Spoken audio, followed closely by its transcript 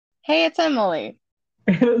Hey, it's Emily.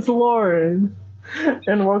 And it's Lauren.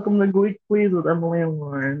 And welcome to Gleek Please with Emily and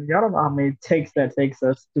Lauren. Y'all don't know how many takes that takes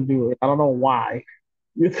us to do it. I don't know why.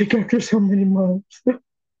 You think after so many months.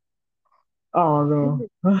 Oh no.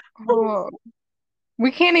 Oh, we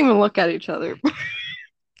can't even look at each other.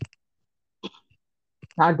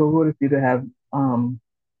 I googled if you could have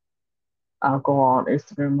alcohol on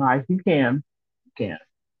Instagram Live. You can. You can.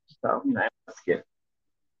 So nah, let's get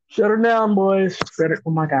shut her down, boys. Shut it.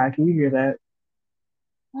 Oh my god, can you hear that?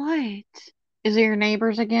 What? Is it your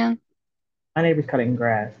neighbors again? My neighbor's cutting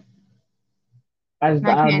grass. I just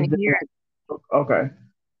I I can't just hear it. okay.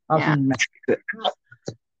 I was Yeah. gonna mess with it.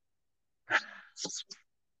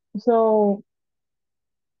 So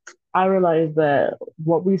I realized that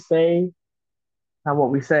what we say, not what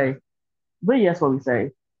we say, but yes, what we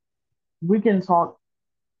say. We can talk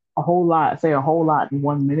a whole lot, say a whole lot in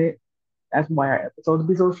 1 minute. That's why our episodes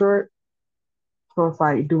be so short. So it's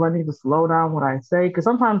like, do I need to slow down what I say? Because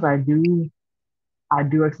sometimes I do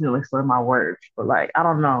accidentally slur my words. But like, I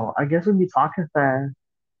don't know. I guess we'd be talking fast.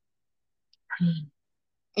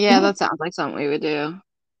 Yeah, that sounds like something we would do.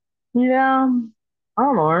 Yeah, I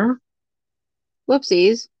don't know.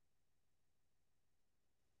 Whoopsies.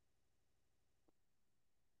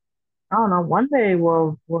 I don't know. One day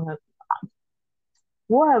we'll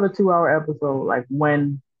have a 2 hour episode. Like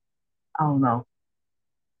when I don't know.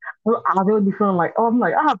 I really be feeling like, oh, I'm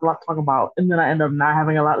like, I have a lot to talk about, and then I end up not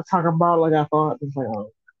having a lot to talk about, like I thought. It's like,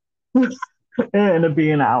 oh, it ended up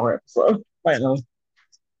being an hour episode. Like, no,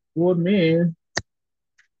 what me?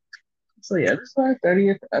 So yeah, this is our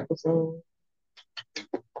 30th episode.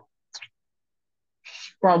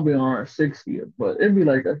 Probably on our 60th, but it'd be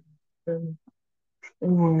like a.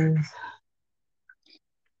 Anyways,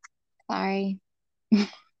 Sorry.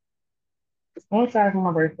 I'm excited for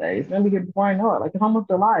my birthday. It's gonna be here before I know it. Like it's almost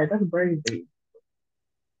July. That's crazy.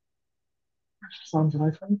 So on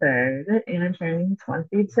July 23rd, and I'm turning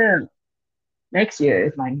 22. Next year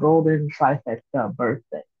is my golden trifecta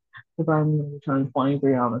birthday. Because I'm going to turn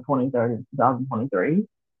 23 on the 23rd of 2023.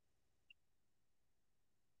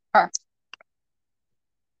 Her.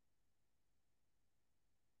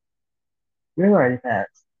 You're already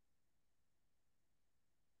passed.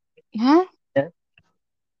 Huh? Yeah.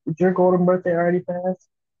 Did your golden birthday already pass? What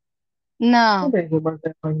No. day is your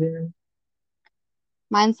birthday on here?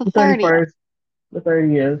 Mine's the The 30th. 31st. The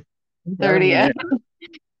 30th. You got a 30th. minute.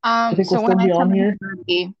 You think we'll So when still I be on turn here?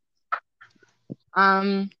 30, um,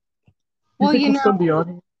 You well, think we'll still be on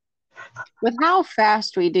here? with how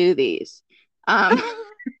fast we do these, um,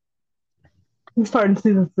 We're starting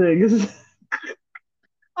season 6.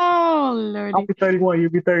 oh, I'll Lordy. be 31, you'll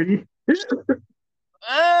be 30.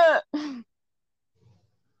 Uh,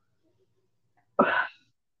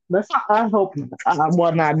 That's I hope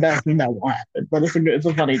well not definitely not won't happen, but it's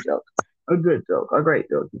a funny joke. A good joke, a great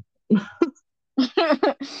joke.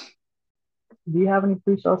 Do you have any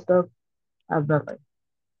pre-show stuff? I have nothing.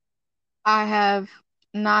 I have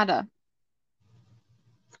nada.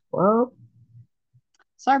 Well,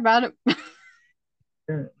 Sorry about it.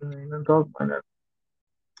 don't talk about it.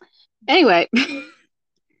 Anyway, I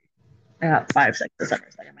got 5 seconds to stuck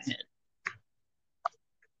in my head.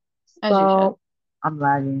 as you should. So I'm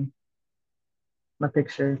lagging my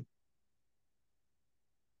picture.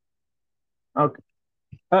 Okay.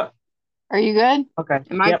 Uh, Are you good? okay.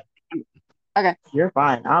 Am I Yep. okay? You're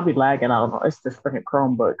fine. I'll be lagging. I don't know. It's this freaking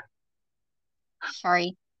Chromebook.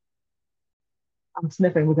 Sorry. I'm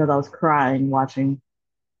sniffing because I was crying watching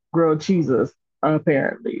grilled cheeses.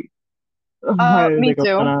 Apparently, they Me go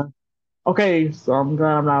too. on. Okay, so I'm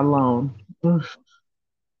glad I'm not alone.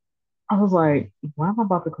 I was like, why am I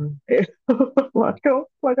about to cry? like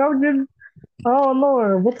I'm getting. Oh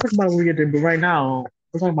Lord, we'll talk about weird, but right now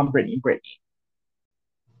we're talking about Brittany. Brittany,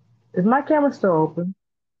 is my camera still open?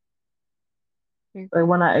 Like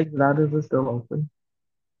when I exit out, is it still open?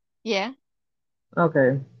 Yeah.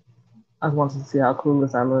 Okay, I just wanted to see how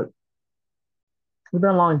clueless I look. It's been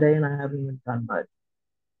a long day and I haven't even done much.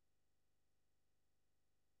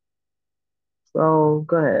 So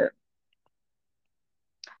go ahead.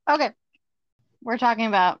 Okay. We're talking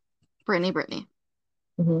about Brittany.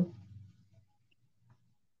 Hmm.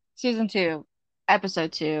 Season 2,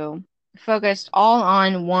 episode 2, focused all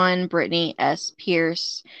on one Brittany S.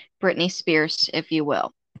 Pierce, Britney Spears, if you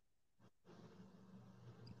will.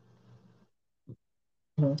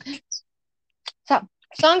 Hmm. So,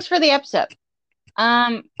 songs for the episode.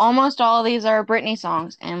 Almost all of these are Britney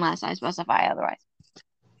songs, unless I specify otherwise.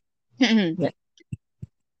 I'm Yeah.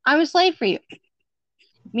 a slave for you.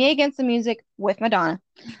 Me Against the Music with Madonna.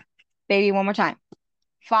 Baby One More Time.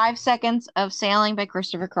 5 Seconds of Sailing by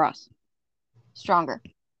Christopher Cross. Stronger.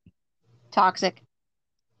 Toxic,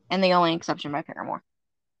 and The Only Exception by Paramore.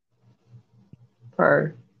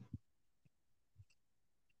 Her.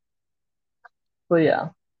 So yeah,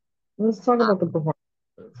 let's talk Uh, about the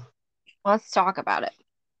performances. let's talk about it.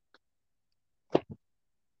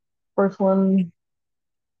 First one,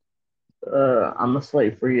 I'm a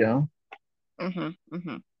slave for you. Hmm.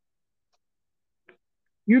 Hmm.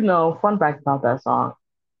 Fun fact about that song.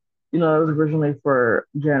 It was originally for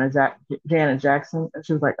Janet Jackson, and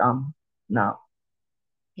she was like, no.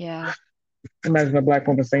 Yeah. Imagine a black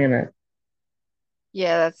woman singing that.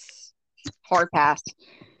 Yeah, that's hard pass.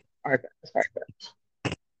 All right, that's hard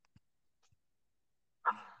pass.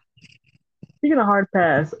 Speaking of hard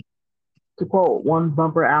pass, to quote one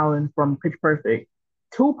Bumper Allen from Pitch Perfect,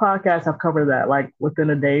 two podcasts have covered that, like within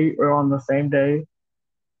a day or on the same day.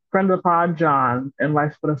 Friend of the pod, John, and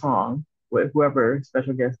Life's But a Song, with whoever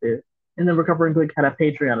special guest is. And then Recovering Glick had a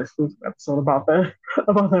Patreon exclusive episode about the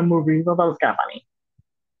about that movie. So that was kind of funny.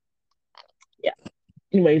 Yeah.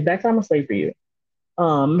 Anyways, back to I'm a Slave for You.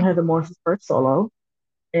 Heather Morris's first solo,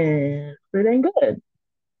 and it ain't good.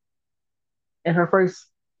 And her first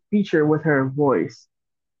feature with her voice.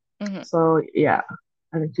 Hmm. So yeah,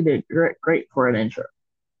 I think she did great for an intro.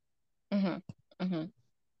 Hmm. Hmm.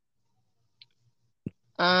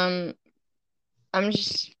 Um, I'm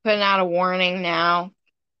just putting out a warning now.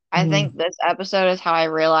 I Mm-hmm. think this episode is how I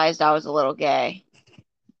realized I was a little gay.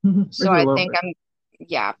 It's So a I little think bit.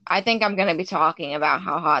 yeah, I think I'm gonna be talking about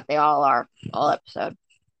how hot they all are all episode.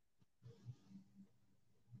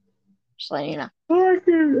 Just letting you know.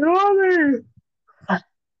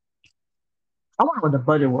 I wonder what the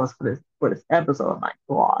budget was for this episode. My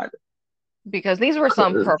God. Because these were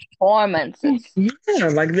some 'Cause, performances. yeah,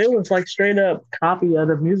 like there was like straight up copy of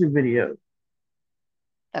the music video.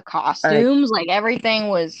 The Like costumes, like everything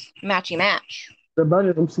was matchy match. the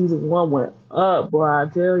budget from season one went up, boy. I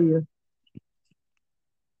tell you,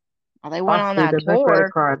 Well, they went I on slid that them that credit tour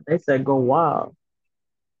card. They said go wild.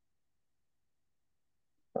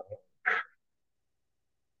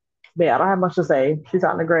 But yeah, I don't have much to say. She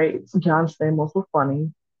sounded great. John Stamos was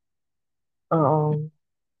funny. Um,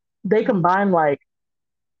 they combined like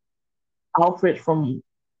outfits from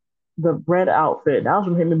the Red outfit. That was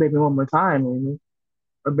from him and Baby One More Time, maybe.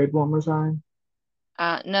 Or Baby One More Time.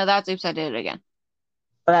 No, that's Oops, I Did It Again.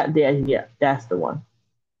 Yeah, that's the one.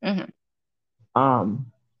 Hmm.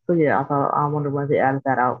 Um, so yeah, I wonder why they added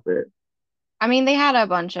that outfit. I mean, they had a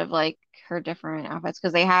bunch of like her different outfits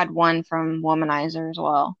because they had one from Womanizer as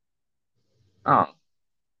well. Um,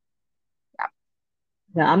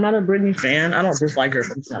 yeah, I'm not a Britney fan. I don't dislike her,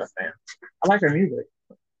 but I'm just not a fan. I like her music.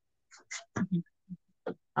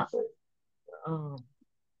 Um,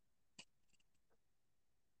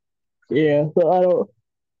 yeah, so I don't.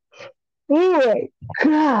 Oh,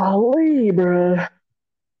 golly, bro.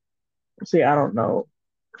 See, I don't know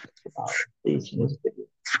about these music videos.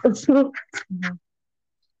 Mhm. That's all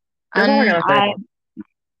I And gotta say about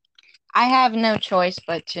I have no choice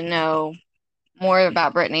but to know more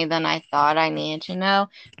about Brittany than I thought I needed to know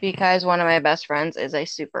because one of my best friends is a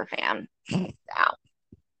super fan. Now,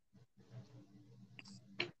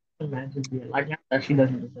 it. Imagine being like that. She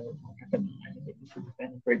doesn't deserve it. Like, I can imagine being a super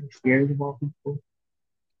fan of Britney Spears of all people.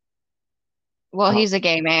 well, Oh. he's a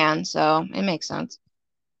gay man, so it makes sense.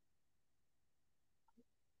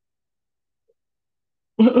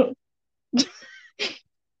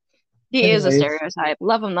 He is a Anyways, stereotype.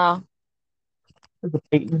 Love him though. it's a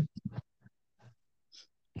Peyton.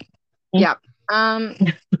 Yep. Um,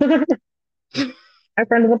 My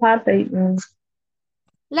friend is a pod Peyton.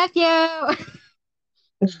 love you.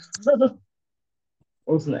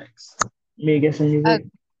 What's next? Me get some Uh, music.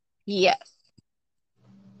 yes.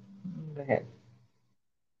 Go ahead.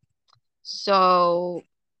 So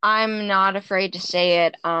I'm not afraid to say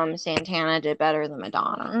it. Santana did better than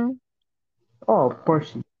Madonna. Oh, of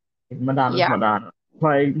course she. Madonna's Yeah. Madonna.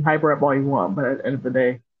 Like hyper up all you want, but at the end of the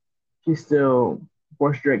day, she still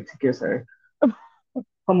forced Drake to kiss her,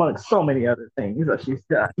 among so many other things that she's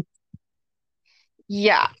done.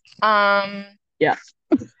 Yeah. Um, Yeah,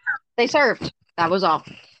 they served. That was all.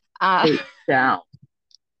 Uh, eight down.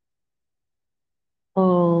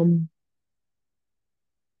 Um,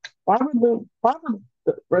 why were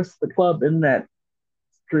the rest of the club in that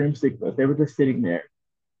dream sequence? They were just sitting there.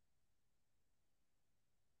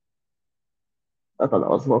 I thought that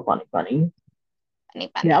was a little funny. funny, Yeah,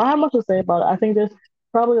 I funny. don't have much to say about it. I think that's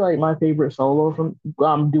probably like my favorite solo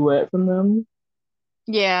from duet from them.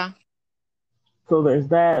 Yeah. So there's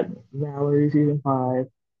that Valerie season 5,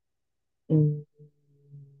 and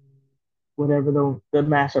whatever the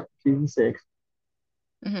mashup for season 6.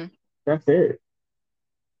 Hmm. That's it,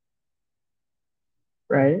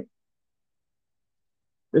 right?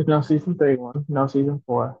 There's no season 3 one, no season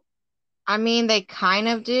 4. I mean, they kind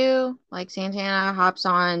of do. Like Santana hops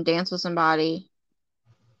on Dance with Somebody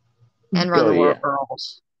and Run Oh the World yeah,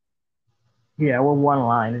 Girls. yeah, we're one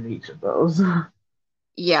line in each of those.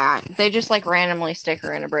 Yeah, they just like randomly stick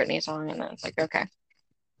her in a Britney song, and then it's like, okay.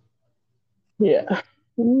 Yeah.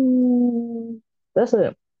 That's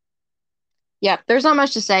it. Yep, there's not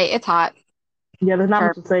much to say. It's hot. Yeah, there's not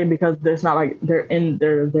much Sure. to say because there's not like they're in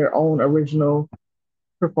their own original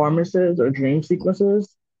performances or dream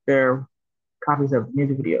sequences. They're copies of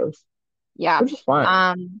music videos, Yeah. which is fun.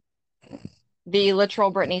 Um, the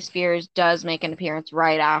literal Britney Spears does make an appearance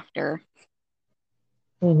right after.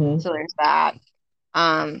 Hmm. So there's that.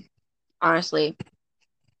 Um, honestly,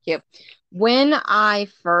 yep. When I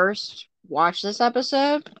first watched this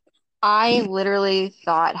episode, I literally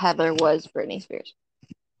thought Heather was Britney Spears.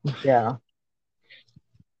 Yeah.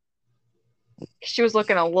 She was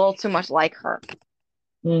looking a little too much like her.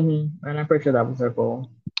 And I'm pretty sure that was their goal.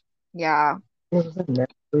 Yeah, What was that?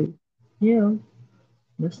 Nestle? Yeah,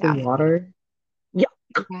 Nestle yeah. water. Yeah.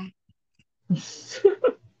 Okay. I'm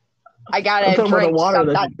I gotta talking about the drink water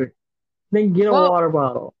that you something. drink. Then get a Well, water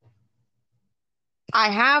bottle. I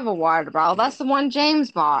have a water bottle. That's the one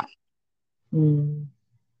James bought. Mm.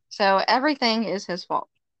 So everything is his fault.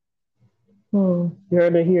 You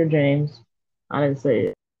heard it here, James. I didn't say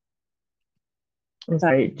it. I'm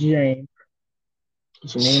sorry, James.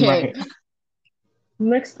 Get your name right. James.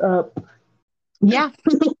 Next up, Yeah.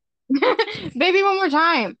 Baby, one more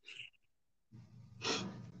time.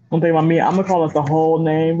 one thing about me, I'm gonna call it the whole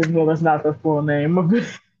name, even though that's not the full name.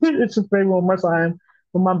 It's just baby one more time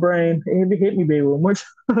with my brain. It hit me, baby, one more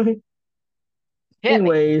time. Hit me.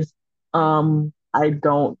 Anyways, I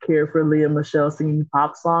don't care for Leah Michelle singing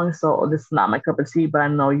pop songs, so this is not my cup of tea. But I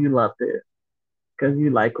know you loved it because you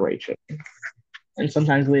like Rachel and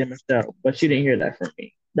sometimes Leah Michelle, but she didn't hear that from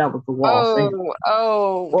me. That was the wall singing.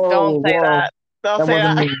 Oh, oh, don't Whoa, say whoa, that. Don't that say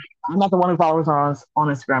wasn't that. me. I'm not the one who follows her on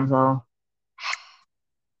Instagram, so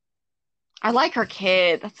I like her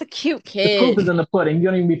kid. That's a cute the proof kid. is in the pudding. You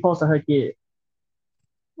don't even be posting her kid.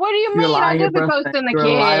 What do you You're a mean? liar I in your do be breath stink. posting the You're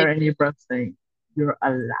a liar kid. in your breath stink. You're a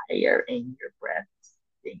liar in your breath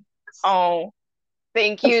stinks. Oh,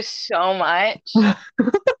 thank you so much.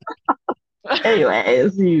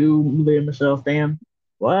 Anyways, you Leah Michelle Stan.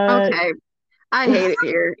 What? Okay, I hate it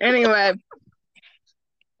here. Anyway,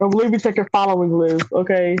 I believe you check your following list,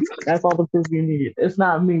 okay? That's all the proof you need. It's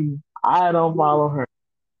not me. I don't follow her.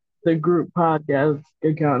 The group podcast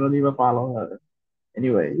account don't even follow her.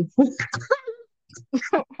 Anyways.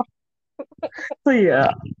 So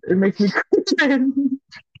yeah, it makes me cringe.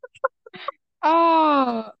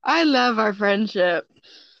 oh, I love our friendship.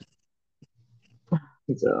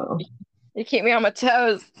 So You keep me on my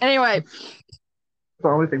toes. Anyway, it's the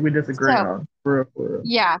only thing we disagree so on. For real, for real.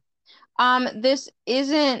 yeah, this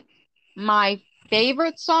isn't my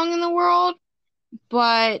favorite song in the world,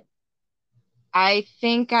 but I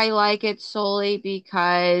think I like it solely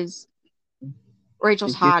because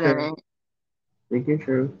Rachel's Speak your hot in truth. it. Speak your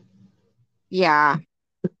truth. Yeah.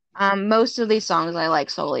 Most of these songs I like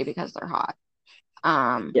solely because they're hot.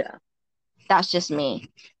 Um, Yeah. that's just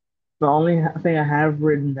me. The only thing I have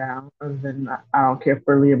written down, other than I don't care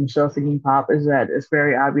for Leah Michelle singing pop, is that it's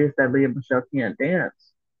very obvious that Leah Michelle can't dance.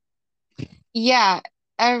 Yeah,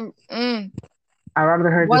 I'd rather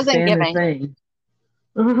her just wasn't stand and giving.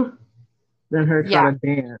 sing than her try Yeah, to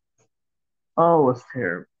dance. Oh, it's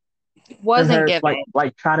terrible. And wasn't her giving.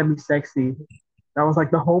 like try to be sexy. That was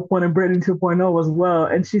like the whole point of Britney 2.0 as well,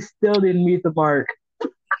 and she still didn't meet the mark.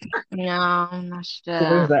 No, no, she So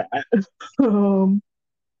there's didn't. that. Um,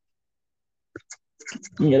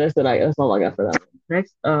 yeah, that's all I got for that.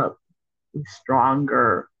 Next up,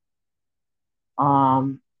 Stronger.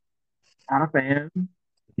 Um, Not a fan.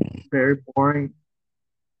 Very boring.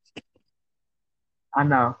 I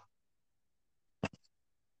know.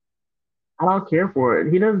 I don't care for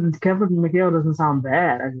it. He doesn't. Kevin McHale doesn't sound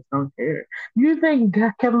bad. I just don't care. You think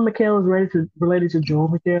Kevin McHale is related to Joel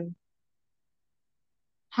McHale?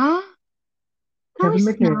 Huh? No, Kevin he's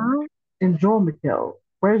McHale not. and Joel McHale.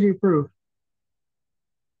 Where's your proof?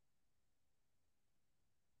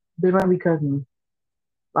 They might be cousins,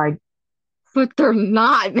 like But they're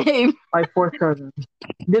not, babe. fourth cousins.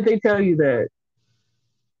 Did they tell you that?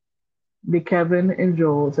 Did Kevin and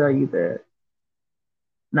Joel tell you that?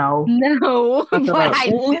 No. No, Shut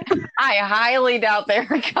that but up. I highly doubt they're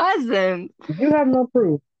cousins. You have no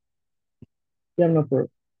proof. You have no proof.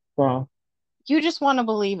 Well, You just want to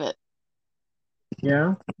believe it.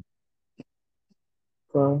 yeah.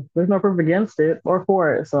 So there's no proof against it or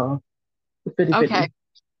for it. So it's 50 Okay. 50.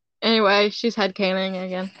 Anyway, she's headcaning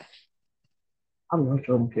again. I love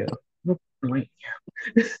Jordan Peele. Like,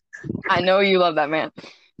 I know you love that man.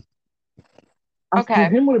 I see Okay.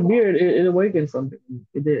 him with a beard. It awakened something.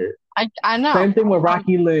 It did. I know. Same thing with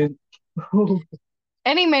Rocky Lynch. No,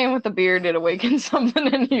 Any man with a beard did awaken something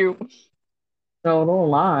in you. don't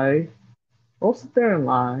lie. Don't sit there and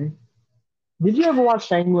lie. Did you ever watch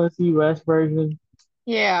Shameless US version?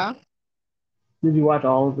 Yeah. Did you watch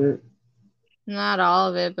all of it? Not all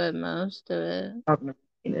of it, but most of it. I've never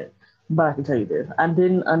seen it. But I can tell you this. I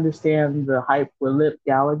didn't understand the hype with Lip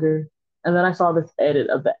Gallagher. And then I saw this edit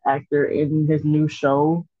of the actor in his new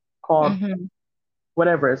show called Hmm.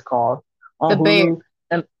 whatever it's called on The bear. Hulu.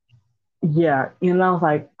 And yeah, and I was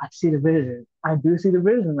like, I see the vision. I do see the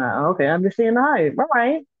vision now. Okay, I'm just seeing the hype. All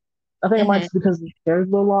right. I think it might Hmm. just because the hair's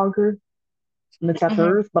a little longer and the Hmm.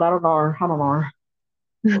 tattoos, but I don't know. I don't know.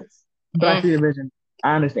 But I see the Mm. vision.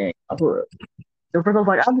 I understand. For real. At first I was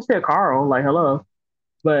like, I understand Carl, like hello.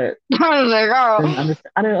 But I was like, oh.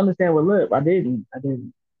 I didn't understand what lip. I didn't.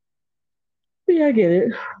 But yeah, I get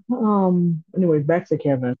it. Anyways, back to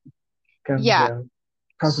Kevin. Kevin Yeah. Jail.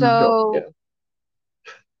 Cousin Joe. So,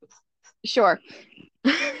 Yeah. sure.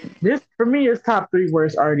 This for me is top three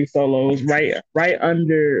worst artist solos, right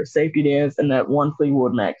under Safety Dance and that one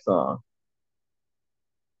Fleetwood Mac song.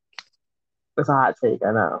 That's a hot take,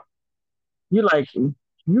 I know. You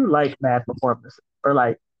like bad performances or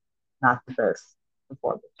like not the best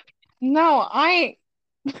performance. No, I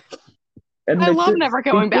Admit love it. Never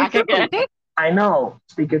Speak Going your Back again. truth. I know.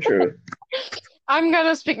 Speak your truth. I'm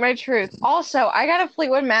gonna speak my truth. Also, I got a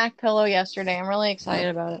Fleetwood Mac pillow yesterday. I'm really excited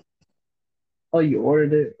about it. Oh, you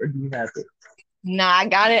ordered it or do you have it? Nah, I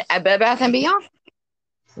got it at Bed Bath and Beyond.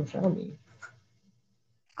 So show me.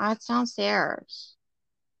 It's downstairs.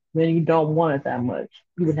 Then you don't want it that much.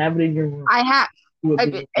 You would have it in your room. I have. You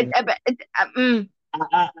would be okay.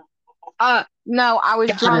 I No, I was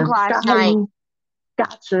got drunk him. last Got night. him.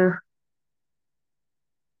 Gotcha.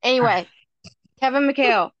 Anyway, Kevin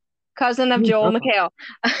McHale, cousin of Joel McHale.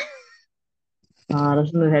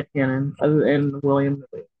 That's in the head canon. And William.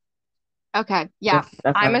 Okay, yeah,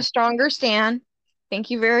 That's I'm a how. stronger stan. Thank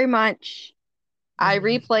you very much. I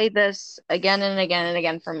replayed this again and again and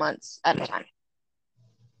again for months at a time.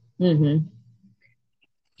 Mm-hmm.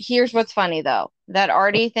 Here's what's funny though, that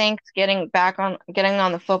Artie thinks getting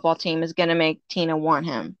on the football team is gonna make Tina want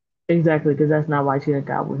him. Exactly, because that's not why she didn't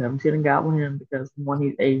got with him. She didn't got with him because one,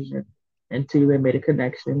 he's Asian, and two, they made a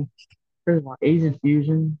connection. First of all, Asian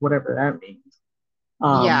fusion, whatever that means.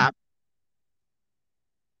 Yeah, Um,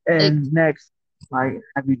 it. and next, like,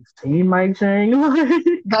 have you seen Mike Chang?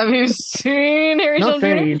 Have you seen Harry No Jr.?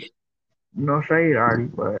 shade, no shade, Artie,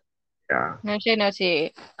 but yeah, No shade, no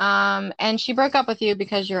tea. And she broke up with you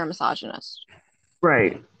because you're a misogynist.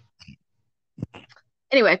 right.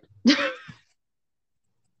 Anyway,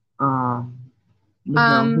 But no,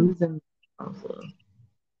 um, he's in. Also,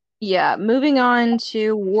 yeah, moving on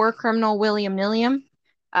to war criminal William Nilliam,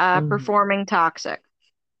 mhm. performing Toxic.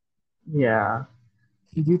 Yeah,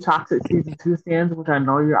 you toxic season two stands, which I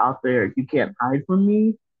know you're out there. You can't hide from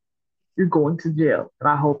me. You're going to jail, and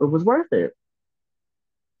I hope it was worth it.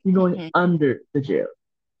 You're going Mhm. under the jail,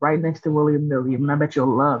 right next to William Milliam, and I bet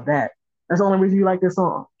you'll love that. That's the only reason you like this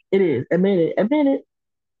song. It is. Admit it. Admit it.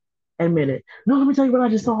 Admit it. No, let me tell you what I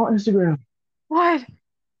just saw on Instagram. What?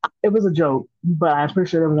 It was a joke, but I'm pretty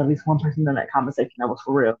sure there was at least one person in that comment section that was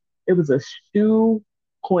for real. It was a shoe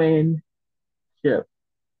Quinn ship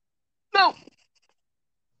No.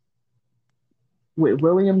 with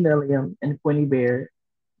William Milliam and Quinny Bear,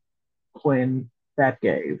 Quinn that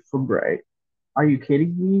gay from Bray. Are you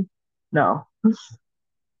kidding me? No.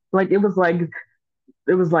 Like it was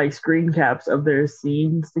like screen caps of their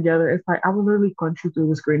scenes together. It's like I would literally punch you through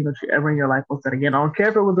the screen that you ever in your life will say again. I don't care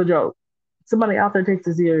if it was a joke. Somebody out there takes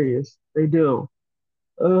it serious. They do.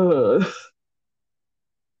 Ugh.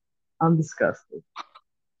 I'm disgusted.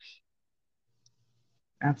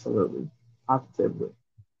 Absolutely. Positively.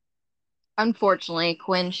 Unfortunately,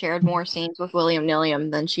 Quinn shared more scenes with William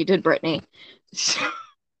Nilliam than she did Brittany.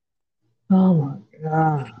 Oh my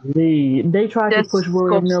god. They tried to push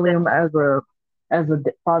William Disgusting. Milliam as a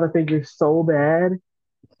father figure so bad.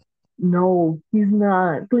 No, he's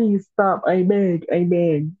not. Please stop. I beg. I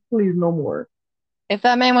beg. Please no more. If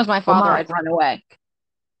that man was my For father, my I'd run away.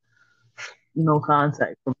 no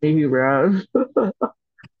contact from me, bro.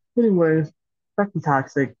 Anyways, back to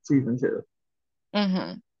Toxic season two.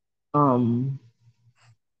 Hmm. Um,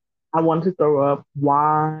 I wanted to throw up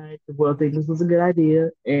why the world think this was a good idea,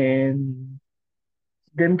 and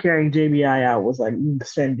them carrying JBI out was like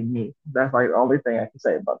sending me. That's like the only thing I can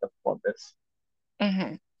say about the performance.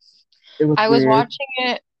 Hmm. It was I was weird. watching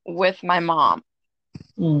it with my mom.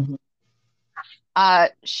 Hmm.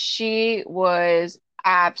 She was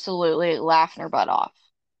absolutely laughing her butt off.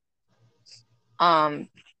 Um,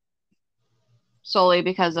 Solely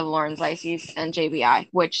because of Lauren Zicey's and JBI,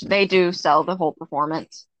 which they do sell the whole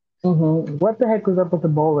performance. What the heck was up with the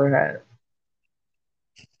bowler hat?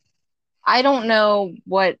 I don't know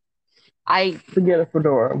what I Forget a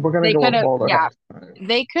fedora. We're gonna they go could with have, bowler yeah, hat.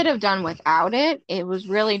 they could have done without it. It was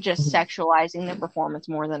really just Mhm. sexualizing the performance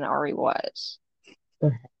more than it already was.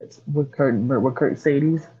 The hats with Kurt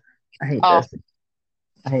Sadie's. I hate Oh, that.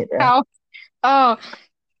 I hate that. how? Oh,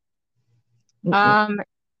 Mm-mm. um,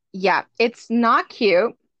 yeah, it's not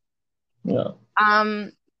cute. Yeah.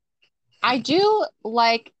 Um, I do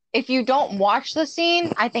like if you don't watch the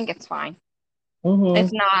scene, I think it's fine.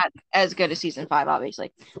 It's hmm not as good as season five,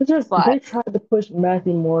 obviously, It's just but they tried to push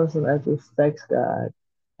Matthew Morrison as a sex god,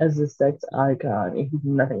 as a sex icon, and he's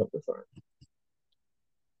nothing of the sort.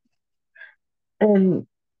 And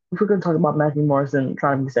if we're gonna talk about Matthew Morrison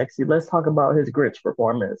trying to be sexy, let's talk about his Grinch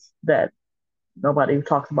performance that nobody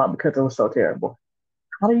talks about because it was so terrible.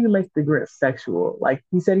 How do you make the Grinch sexual? Like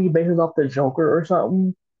he said he bases off the Joker or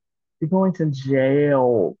something. You're going to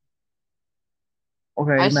jail.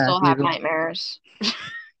 Okay, I still have Matthew. nightmares.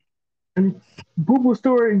 And Boo Boo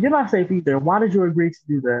Stewart, you're not safe either. Why did you agree to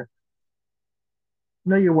do that?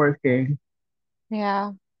 Know your worth, King.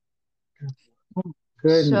 Yeah. Oh,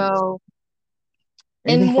 goodness. So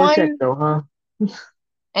Anything in for a check, one, though, huh?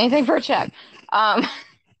 anything for a check. Um,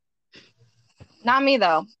 not me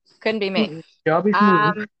though. Couldn't be me. Y'all be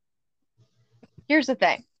smooth. Um, Here's the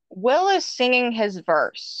thing. Will is singing his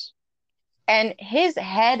verse, and his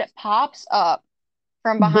head pops up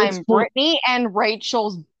from Bitch, behind look, Brittany and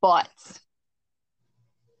Rachel's butts.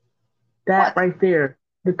 that What? right there.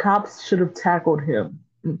 The cops should have tackled him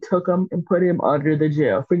and took him and put him under the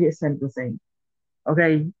jail. Forget sentencing.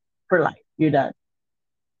 Okay? For life. You're done.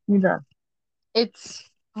 You're done. It's,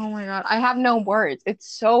 oh my God. I have no words. It's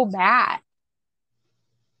so bad.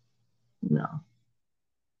 No.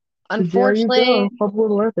 To jail you Unfortunately, go. Hope it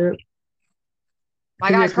was worth it. I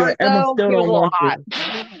So got yes, but hurt Emma though. still He was a don't little want hot.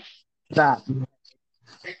 you. Stop.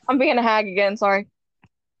 I'm being a hag again. Sorry.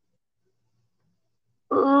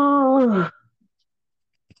 Ugh.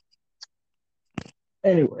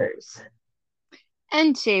 Anyways, I'm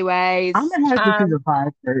Anyways, gonna have to season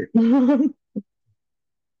five first.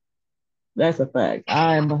 That's a fact.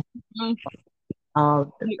 I'll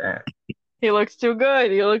get he, that. he looks too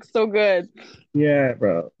good. He looks so good. Yeah,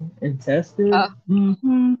 bro. And tested. Uh,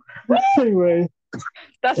 Anyway,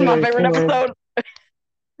 that's my anyway, favorite anyway, episode.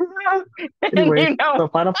 And anyways. you know, So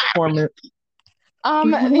final performance.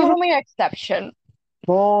 the only exception,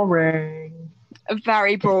 Boring.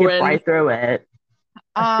 very I skipped boring. right through it.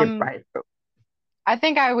 I skipped Um, right through. I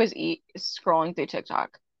think I was scrolling through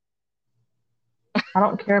TikTok. I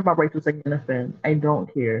don't care about Rachel taking an offense. I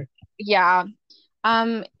don't care. Yeah.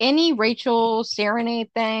 Any Rachel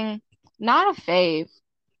serenade thing, not a fave.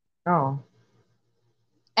 No.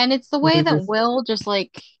 And it's the way They that just Will just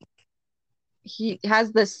like he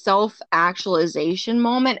has this self-actualization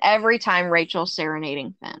moment every time Rachel's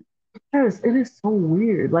serenading Finn. yes, it is so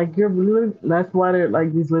weird. Like you're really that's why they're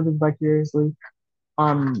like he's living vicariously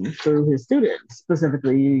through his students,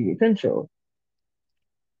 specifically Finchel.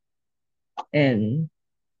 And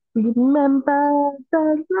remember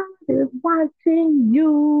the light is watching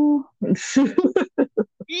you.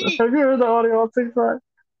 Have you heard the audio on TikTok?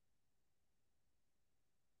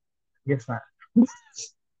 Guess not.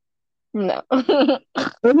 No.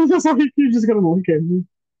 It's just like you're just gonna look at me.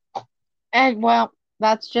 And well,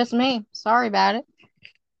 that's just me. Sorry about it.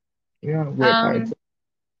 Yeah, weird parts.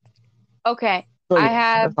 Um, okay. So I yeah,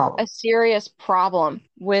 have that's all. a serious problem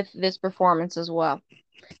with this performance as well.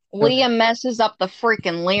 Okay. Leah messes up the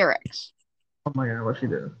freaking lyrics. Oh my god, what she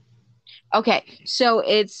do? Okay, so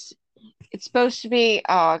it's supposed to be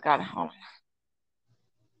oh God, hold on.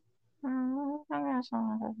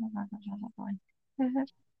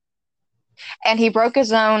 And he broke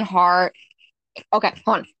his own heart. Okay,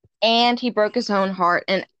 hold on. And he broke his own heart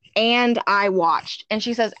and I watched. And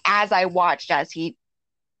she says, as I watched, as he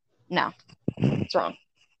no, it's wrong.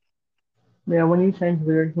 Yeah, when you change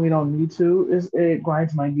lyrics, we don't need to. It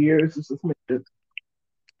grinds my gears. It's just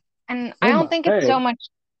And I oh don't my think it's so god. much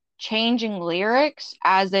changing lyrics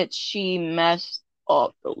as it's she messed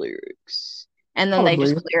up the lyrics. And then they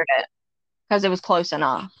just Probably. cleared it because it was close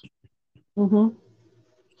enough. Mm-hmm.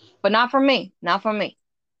 But not for me. Not for me.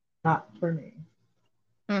 Not for me.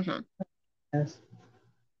 Hmm. Yes.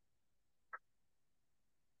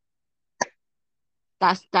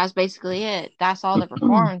 That's basically it. That's all the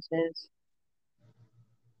performances.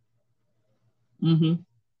 Mm-hmm.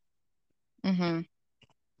 Hmm.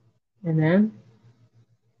 And then?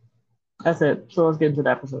 That's it. So let's get into the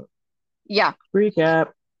episode. Yeah.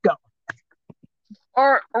 Recap. Go.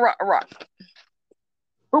 Or.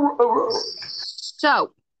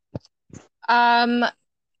 So, um,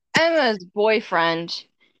 Emma's boyfriend,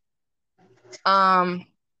 um,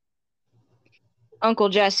 Uncle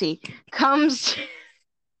Jesse, comes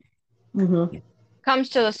Hmm. comes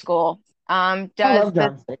to the school. I Does love this?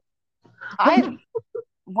 John Stick. I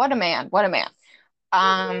What a man! What a man!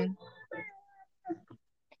 Um,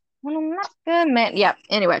 what a good man. Yep.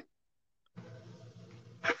 Anyway,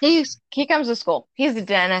 he comes to school. He's a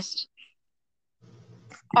dentist.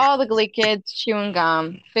 All the Glee kids chewing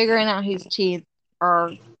gum, figuring out his teeth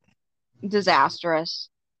are disastrous.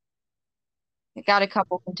 It got a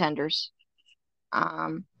couple contenders.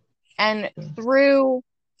 Um, and through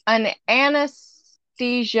an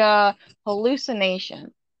anesthesia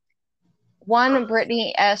hallucination, one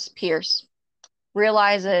Brittany S. Pierce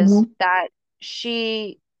realizes Hmm. that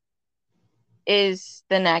she is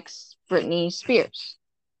the next Britney Spears,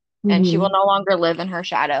 and she will Hmm. no longer live in her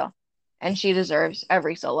shadow, and she deserves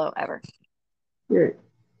every solo ever. Yeah.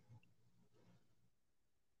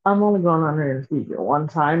 I'm only going on here to speak at one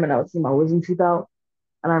time, and I would see my wisdom teeth out,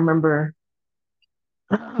 and I remember,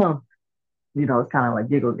 it's kind of like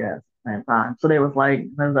giggle gas at the same time. So they was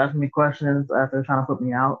asking me questions as they were trying to put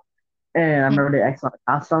me out. And I remember they asked what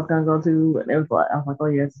concert I was gonna go to, and it was like I was like, oh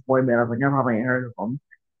yeah, it's a boy band. I was like, I probably ain't heard of them.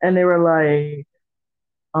 And they were like,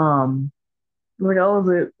 um, like, oh, is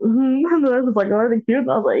it? And I was like, oh, are they cute?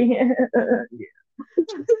 And I was like, yeah.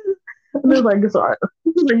 And they was like, sorry.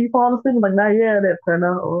 Like, you falling asleep? I'm like, not yet. That turned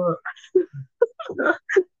out.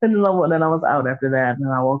 And then I was out after that. And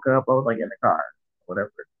then I woke up. I was like in the car,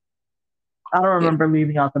 whatever. I don't Yeah. remember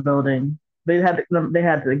leaving out the building. They had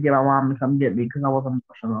to get my mom to come get me because I wasn't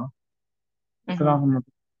emotional. Because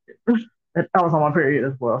Hmm. I was on my period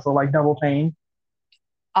as well. So like double pain.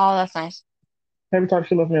 Oh, that's nice. Every time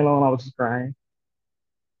she left me alone, I was just crying.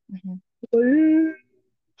 Hmm. Like,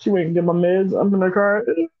 she went and get my meds. I'm in the car.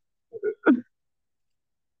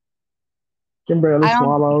 Can barely I don't.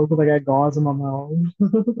 swallow because I got gauze in my mouth.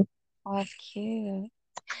 Oh, that's cute.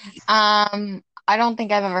 I don't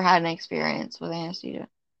think I've ever had an experience with anesthesia.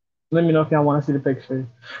 Let me know if y'all want to see the picture.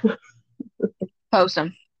 Post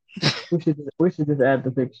them. We should just add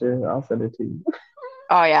the picture. I'll send it to you.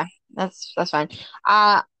 Oh yeah, that's fine.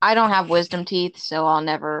 I don't have wisdom teeth, so I'll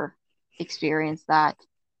never experience that.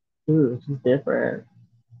 Ooh, it's just different.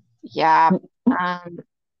 Yeah. Um,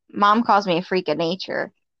 Mom calls me a freak of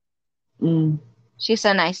nature. Mm, She's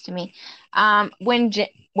so nice to me. When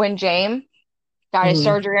James got his mm-hmm.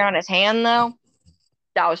 surgery on his hand though,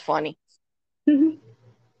 that was funny.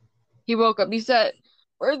 He woke up. He said,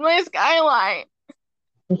 "Where's my skyline?"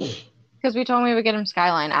 Because we told him we would get him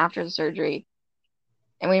skyline after the surgery,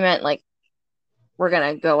 and we meant like we're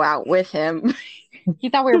gonna go out with him. He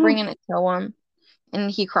thought we were bringing it to him,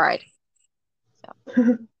 and he cried. So,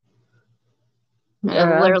 and it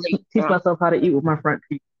I literally came teach out. myself how to eat with my front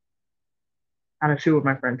teeth, how to chew with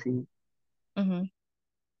my front teeth. Hmm.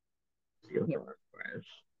 Feels so fresh.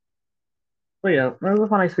 But yeah, it was a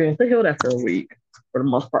fun experience. They healed after a week for the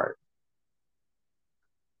most part.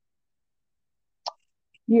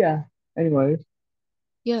 Yeah. Anyways,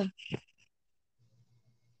 Yeah.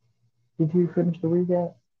 did you finish the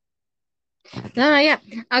recap? No, yeah.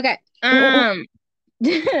 Okay.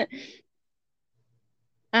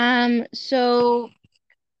 So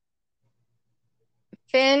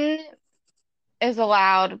Finn is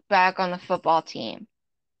allowed back on the football team.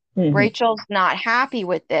 Mm-hmm. Rachel's not happy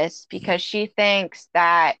with this because she thinks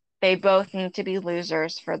that they both need to be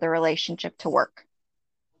losers for the relationship to work.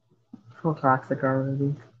 So toxic already.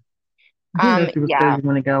 You know she was Yeah. crazy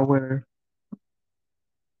when it got with her.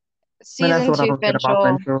 And that's Season what I two, don't get about Finchel.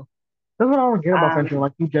 Central. That's what I don't get about Um, Central.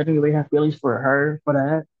 Like you genuinely have feelings for her for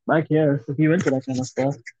that. I guess if you into that kind of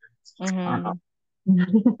stuff. I don't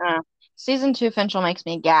mhm. know. Season two, Finchel makes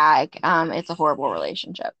me gag. It's a horrible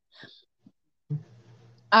relationship. It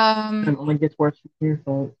Um, only gets worse from here,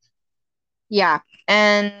 folks. yeah.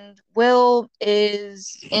 And Will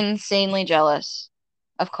is insanely jealous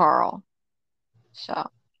of Carl. So,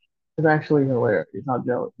 It's actually hilarious how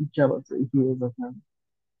jealous he is of him.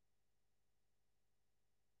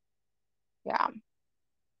 yeah.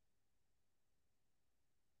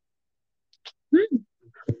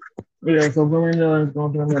 Yeah, so Marina is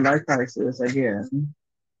going through a life crisis again.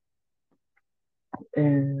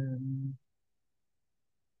 And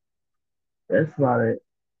that's about it.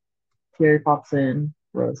 Carrie pops in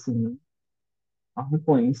for a scene on the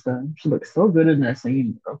Queen stuff. She looks so good in that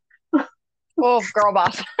scene, bro. Oh, girl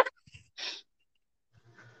boss.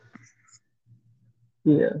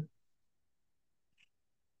 Yeah.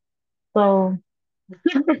 So,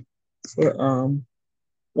 um,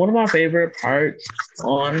 one of my favorite parts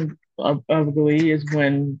of Glee is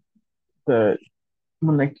the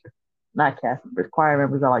when the not cast members, choir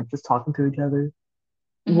members are like just talking to each other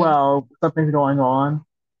Hmm. while something's going on.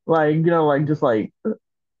 Like, like just like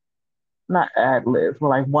not ad libs, but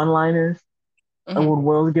like one liners. Like Hmm. when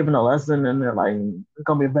Will's giving a lesson and they're like, it's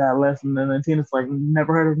gonna be a bad lesson, and then Tina's like,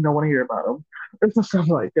 never heard of him, don't want to hear about him. Or some stuff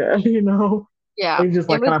like that, Yeah, They just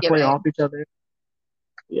it like was kind of play giving. off each other.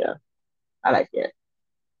 Yeah, I like it.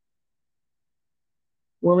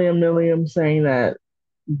 William Milliam saying that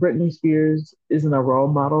Britney Spears isn't a role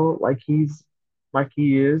model like he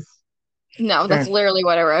is. No, that's Fan- literally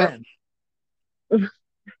what I wrote. fan-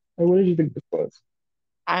 what did you think this was?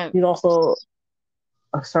 I, He's also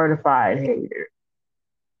a certified hater.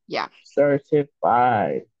 yeah.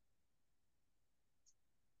 Certified.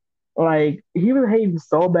 Like he was hating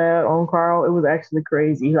so bad on Carl, it was actually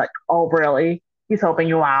crazy. He's like, "Oh, really? He's helping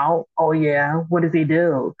you out? Oh yeah. What does he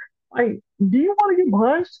do? Like, do you want to get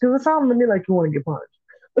punched? Because it sounded to me like you want to get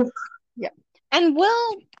punched." Yeah. And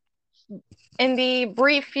Will, in the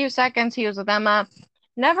brief few seconds he was with Emma,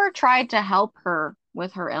 never tried to help her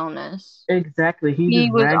with her illness. Exactly. He He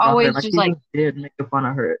just was ragged on her always like just he like, just did making fun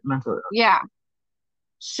of her mental illness. yeah.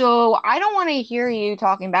 So I don't want to hear you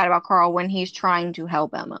talking bad about Carl when he's trying to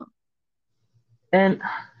help Emma. And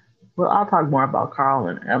well, I'll talk more about Carl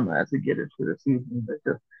and Emma as we get into the season. But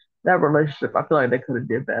just that relationship, I feel like they could have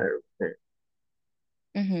did better with it.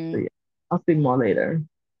 Hmm. But yeah, I'll speak more later.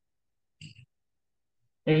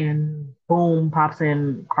 And boom, pops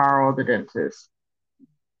in Carl the dentist.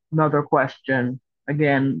 Another question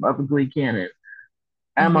again of the Glee canon.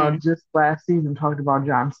 Emma Hmm. just last season talked about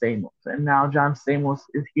John Stamos, and now John Stamos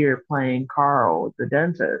is here playing Carl the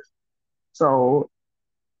dentist. So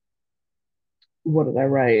what did I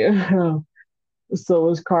write? So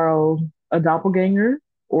is Carl a doppelganger,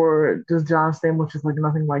 or does John Stamos just look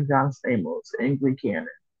nothing like John Stamos in Glee canon?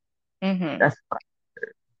 Hmm. That's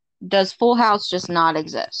Does Full House just not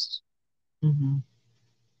exist? mm-hmm.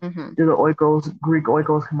 Hmm. Do the Oikos Greek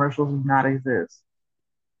Oikos commercials not exist?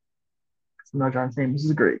 No, John Stamos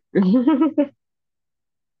is Greek.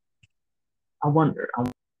 I wonder.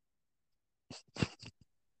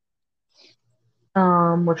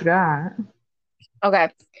 What you got? Okay.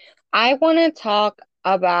 I want to talk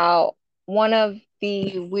about one of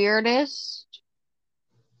the weirdest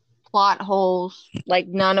plot holes like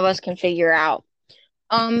none of us can figure out.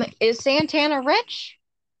 Is Santana rich?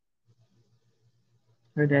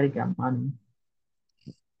 Her daddy got money.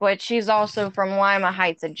 But she's also from Lima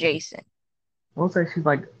Heights adjacent. I would say she's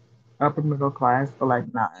like upper middle class, but like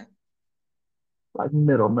not like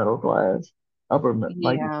middle class,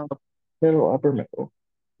 like Yeah. middle upper middle.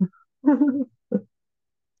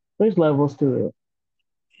 There's levels to it.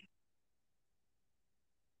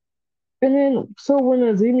 And then so when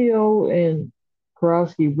Azimio and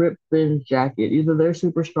Karofsky rip Finn's jacket, either they're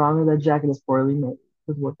super strong or that jacket is poorly made.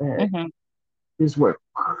 Because what the heck? Hmm. Just went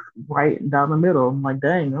right down the middle. I'm like,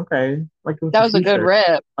 dang, okay. Like it was That a was a good t-shirt.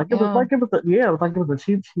 rip. Like it was Yeah. like it was a yeah, it was like it was a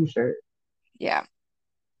cheap t-shirt. Yeah.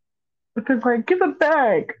 Because like, give it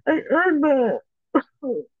back. I earned that.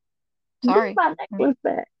 Give Sorry. my necklace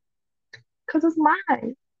back. Because it's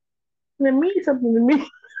mine. And it means something to me.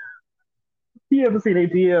 You ever seen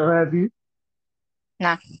ATL, have you?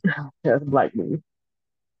 Nah. That's a black movie.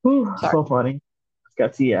 Whew, Sorry. so funny. It's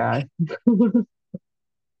got TI.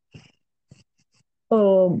 Yeah,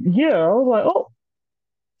 I was like, oh,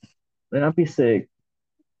 man, I'd be sick.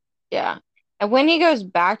 Yeah. And when he goes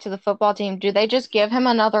back to the football team, do they just give him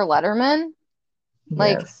another Letterman?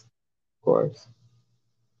 Like, Yes, of course.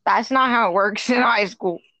 that's not how it works in high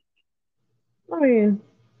school. I mean,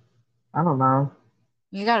 I don't know.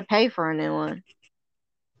 You got to pay for a new one.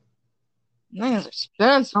 Things I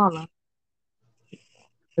expensive. don't know.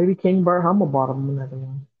 Maybe King Bart Humble bought him another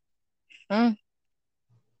one. Hmm.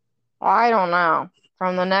 I don't know.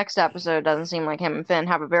 From the next episode, it doesn't seem like him and Finn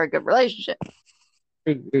have a very good relationship.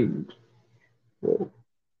 Hey, hey. Whoa.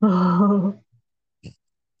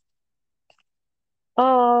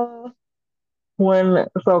 uh, when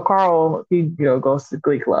so Carl he goes to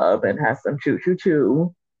Glee Club and has some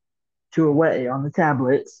chew away on the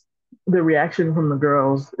tablets. The reaction from the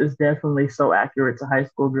girls is definitely so accurate to high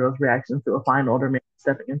school girls' reactions to a fine older man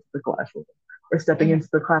stepping into the classroom or stepping Hmm. into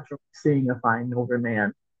the classroom seeing a fine older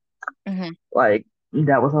man. Hmm. Like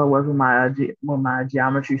that was how it was with my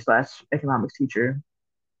geometry slash economics teacher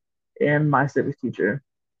and my civics teacher.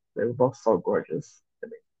 They were both so gorgeous.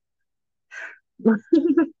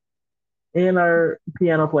 And our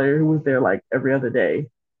piano player who was there like every other day,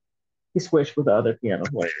 he switched with the other piano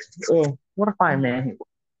player. Oh, what a fine man he was.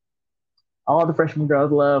 All the freshman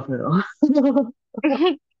girls love him.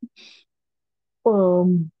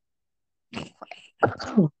 um,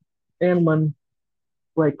 and when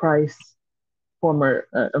Blake Price, former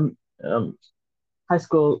high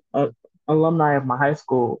school alumni of my high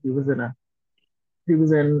school, he was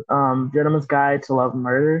in Gentleman's Guide to Love and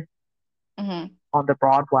Murder Hmm. on the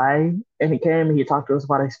Broadway, and he came and he talked to us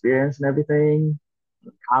about experience and everything,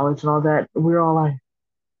 college and all that. We were all like,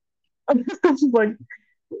 just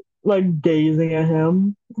like gazing at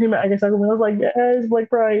him. I guess I was like, yeah, it's Blake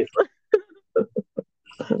Price.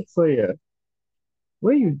 So yeah,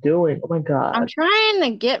 what are you doing? Oh my I'm god. trying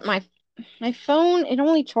to get my phone. It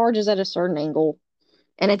only charges at a certain angle,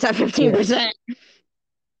 and it's at Yeah. 15%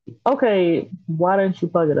 Okay, why didn't you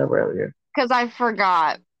plug it up earlier? because I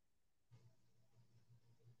forgot.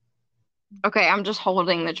 Okay, I'm just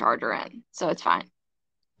holding the charger in, so it's fine.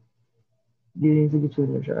 You need to get you a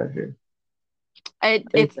new charger.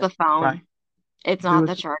 It's ASAP. the Right. phone. It's Do not it.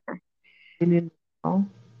 the charger. You need. Oh,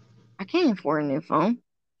 I can't afford a new phone.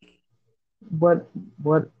 what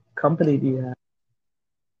what company do you have?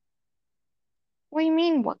 What do you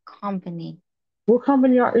mean, what company? What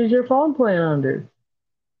company is your phone playing under? Do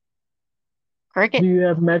Cricket. you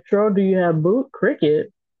have Metro? Do you have Boot?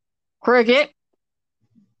 Cricket? Cricket.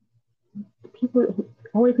 People,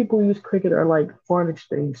 only people who use Cricket are like foreign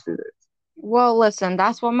exchange students. Well, listen,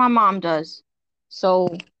 that's what my mom does. So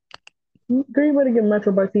They better get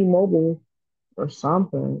Metro by T-Mobile or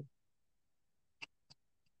something.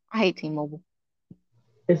 I hate T-Mobile.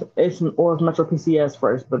 It's Metro PCS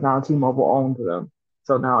first, but now T-Mobile owns them,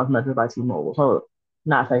 so now it's Metro by T-Mobile. So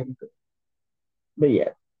not technically, but yeah.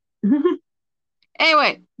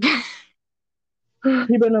 Anyway,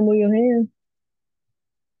 You better not move your hand.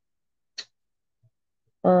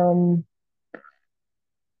 Um,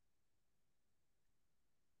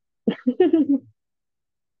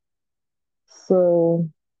 so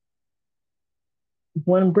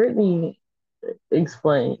when Brittany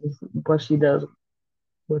explains what she does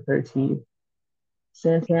with her teeth,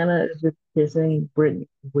 Santana is just kissing Brittany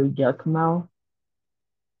with yuck mouth.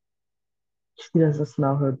 She doesn't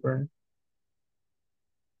smell her breath.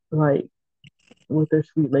 Like with her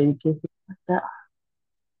sweet lady kisses like that.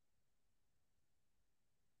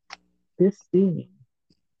 This scene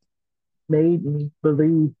made me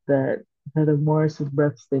believe that Heather Morris's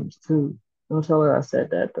breath stinks too. Don't tell her I said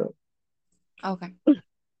that though. okay. I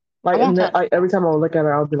Like, won't and then touch. like every time I would look at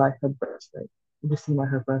her, I'll be like, her breath stink. It just seems like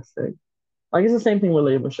her breath stink. Like it's the same thing with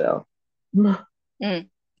Leah Michelle. Mm.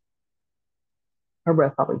 Her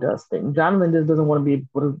breath probably does stink. Jonathan just doesn't want to be,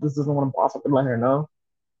 just doesn't want to boss up and let her know.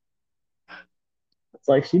 It's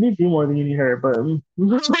like she needs you more than you need her, but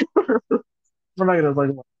we're not gonna like,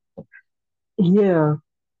 yeah,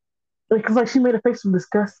 because like she made a face of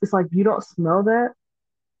disgust. It's like you don't smell that.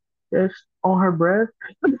 It's on her breath.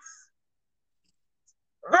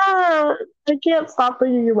 Ah, I can't stop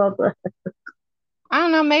thinking about that. I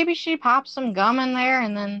don't know. Maybe she popped some gum in there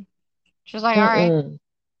and then she's like, all right. Mm-mm.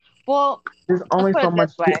 Well, There's let's only put so it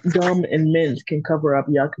this much way. gum and mint can cover up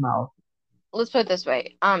yuck mouth. Let's put it this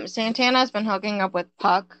way. Santana's been hooking up with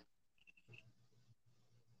Puck.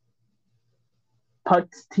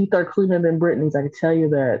 Puck's teeth are cleaner than Brittany's. I can tell you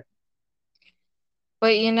that.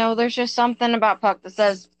 But there's just something about Puck that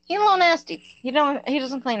says he's a little nasty. He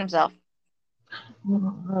doesn't clean himself. I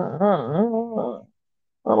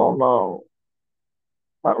don't know.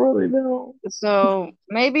 I really don't. So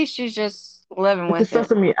maybe she's just living This is with it.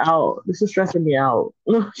 stressing me out. This is stressing me out.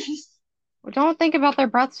 We don't think about their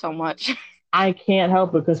breath so much. I can't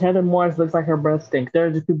help it because Heather Morris looks like her breath stinks. There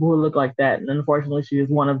are just people who look like that, and unfortunately, she is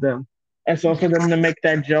one of them. And so, for them to make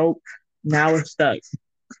that joke, now it's stuck.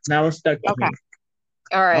 Now it's stuck with Okay. me.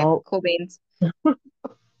 All right. Oh, Cool beans.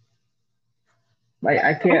 like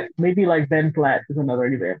I can't. Maybe like Ben Platt is another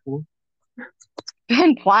example,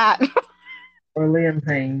 Ben Platt. or Liam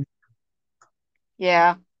Payne.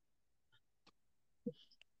 Yeah.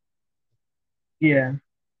 Yeah.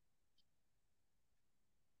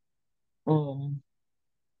 Um.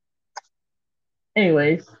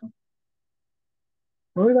 Anyways,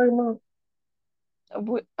 what are we talking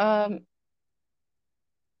about? Um,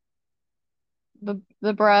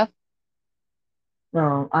 the breath.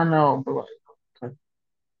 No, I know, but like,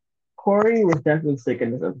 Corey was definitely sick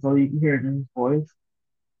in this episode. You can hear it in his voice.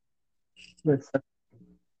 But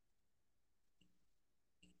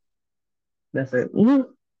that's it.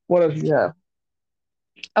 What else you have?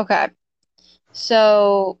 Okay.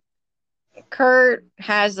 So Kurt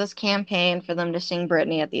has this campaign for them to sing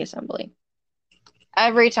Brittany at the assembly.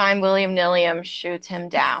 Every time William Nilliam shoots him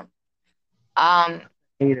down. Um,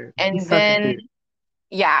 Hater. He's and such a then hater.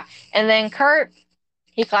 yeah, and then Kurt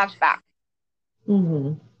he claps back.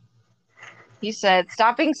 Hmm. He said,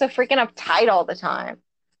 "Stop being so freaking uptight all the time."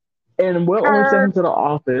 And Will only sent Her, him to the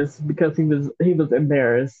office because he was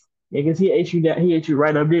embarrassed. Yeah, because he ate you down. He ate you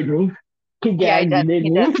right up, didn't he? He yeah, he gagged you, did. He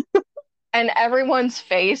did. didn't he? And everyone's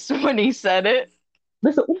face when he said it.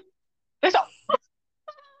 Listen, It's,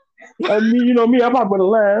 me, I'm not gonna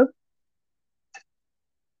laugh.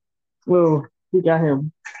 Well, he got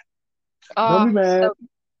him. Don't be mad.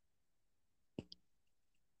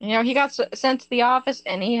 so he got sent to the office,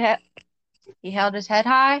 and he held his head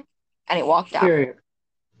high, and he walked out. Period.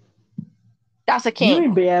 That's a You king.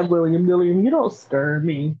 ain't bad, William. You don't stir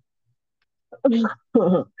me.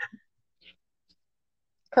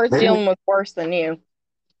 Kurt's dealing with worse than you.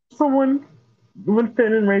 Someone when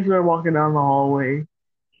Finn and Rachel are walking down the hallway,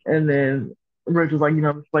 and then Rachel's like, this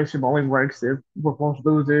relationship only works if we're both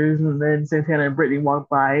losers. And then Santana and Brittany walk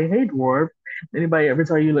by. Hey, dwarf. Anybody ever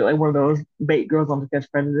tell you look like one of those bait girls on To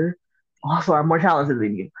Catch Predator? Also, I'm more talented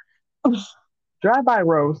than you. Drive by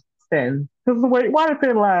Rose, Finn. Because the way, why did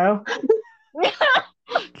Finn laugh?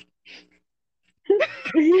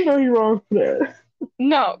 He know he wrong for that.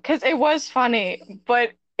 No, because it was funny,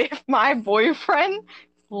 but if my boyfriend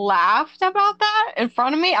laughed about that in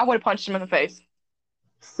front of me, I would have punched him in the face.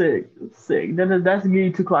 Sick, sick. That's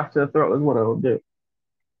getting too close to the throat is what I'll do.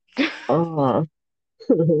 Uh,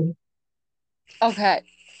 Okay.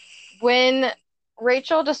 When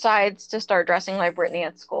Rachel decides to start dressing like Brittany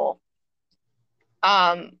at school,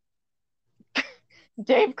 um,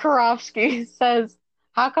 Dave Karofsky says,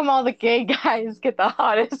 "How come all the gay guys get the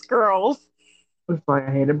hottest girls?" it's like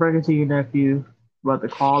I hate to break it to you, nephew, but the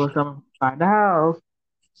call is coming inside the house.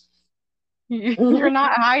 You're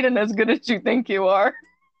not hiding as good as you think you are.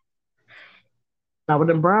 Not with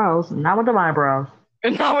them brows, not with them eyebrows.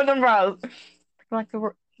 You're not with them bros. Like a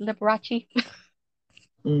Liberace.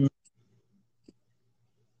 Mm.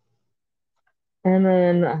 And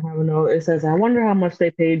then I have a note. It says, "I wonder how much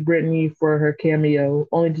they paid Brittany for her cameo,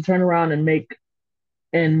 only to turn around and make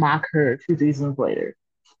and mock her 2 seasons later."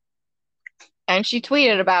 And she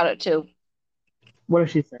tweeted about it too. What did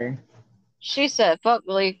she say? She said, "Fuck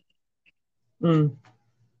Glee." Mm.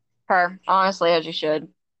 Her, honestly, as you should.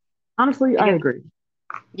 Honestly, I Because agree.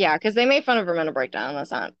 yeah, because they made fun of her mental breakdown.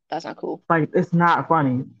 That's not cool. Like it's not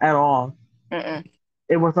funny at all. Mm-mm.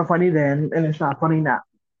 It wasn't funny then, and it's not funny now.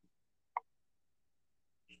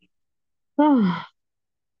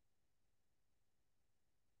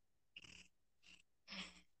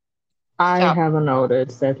 I So, have a note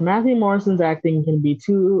that says Matthew Morrison's acting can be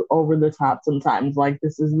too over the top sometimes. Like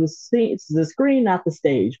this is the screen, not the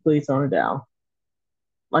stage. Please tone it down.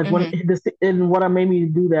 Like when hmm this and what made me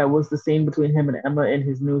do that was the scene between him and Emma in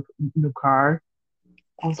his new car.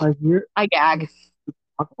 I was like, you're I gag.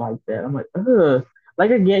 talking like that. I'm like, ugh.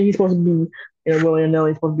 Like again, he's supposed to be, Willie and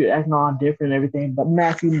Nelly's supposed to be acting all different and everything, but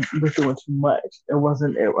Matthew was doing too much. It was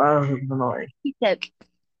annoying. He said,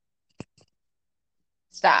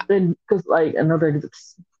 "Stop." Then because like another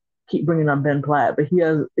keep bringing up Ben Platt, but he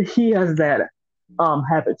has that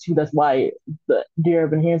habit too. That's why the Dear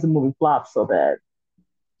Evan Hansen movie flopped so bad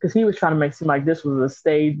because he was trying to make it seem like this was a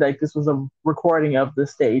stage, like this was a recording of the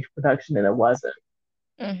stage production, and it wasn't.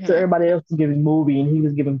 So hmm everybody else was giving movie, and he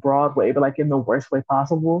was giving Broadway, but like in the worst way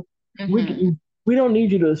possible. hmm We don't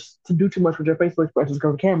need you to do too much with your facial expressions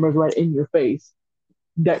because the camera's right in your face.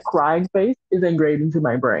 That crying face is engraved into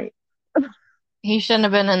my brain. He shouldn't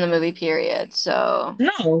have been in the movie, period. So,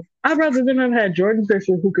 No, I'd rather them have had Jordan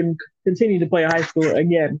Fisher who can continue to play a high schooler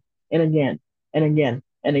again and again and again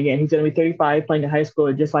and again. He's going to be 35 playing a high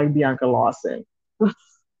schooler just like Bianca Lawson.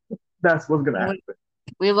 That's what's going to we, happen.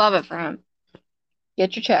 we love it for him.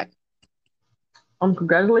 Get your check.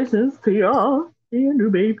 Congratulations to your new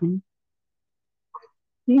baby.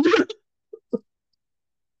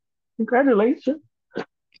 Congratulations.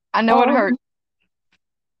 I know it hurt. Um,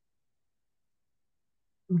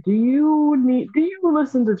 do you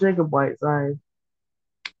listen to Jacob Whiteside?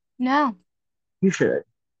 No, You should.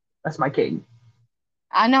 That's my king.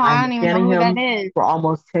 I know. I I'm don't even know fanning who that him is. for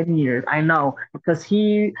almost 10 years. I know because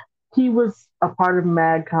he was a part of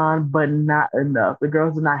MadCon, but not enough. The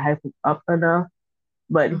girls did not hype him up enough,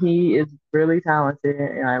 but he is really talented,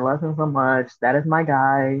 and I love him so much. That is my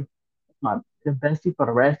guy. My the bestie for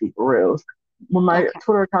the restie for reals. When my Okay.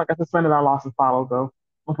 Twitter account got suspended, I lost his follow though,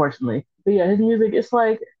 unfortunately. But yeah, his music it's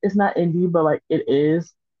like it's not indie, but like it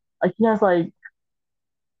is. Like he has like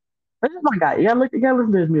this is my guy. You gotta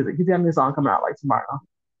listen to his music. He's got a new song coming out like tomorrow.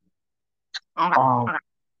 Okay. Um, Okay.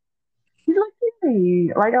 he's like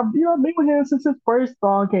hey, like I've been with him since his first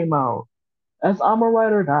song came out. That's I'm a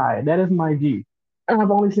Ride or Die. That is my G. And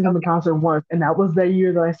I've only seen him in Okay. concert once, and that was that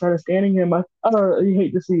year that I started standing him. You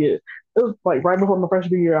hate to see it. It was like right before my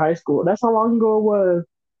freshman year of high school. That's how long ago it was.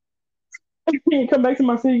 He didn't come back to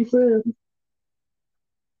my city since.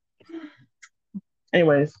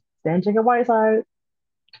 Anyways, Stan Jacob Whiteside.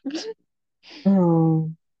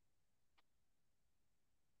 Um,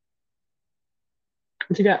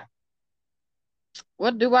 what you got?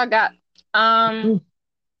 What do I got? Um,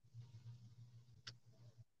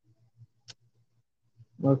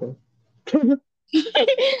 Mm, okay.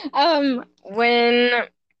 when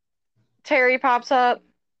Terry pops up,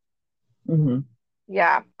 hmm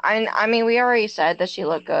yeah. I mean, we already said that she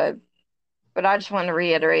looked good, but I just want to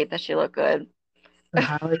reiterate that she looked good. The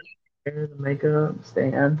highlights, hair, the makeup,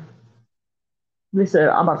 Stan. They said,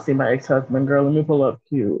 I'm about to see my ex-husband, girl. Let me pull up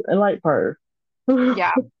cute and like her. you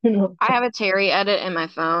Yeah, know. I have a Terry edit in my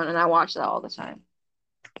phone, and I watch that all the time.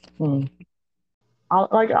 Mm.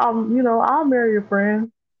 I'll marry your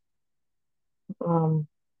friend. Um,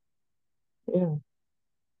 yeah,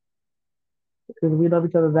 because we love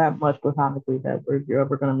each other that much platonically that we're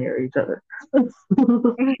ever gonna marry each other.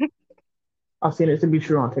 I've seen it to be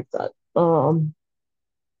true on TikTok.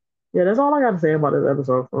 Yeah, that's all I got to say about this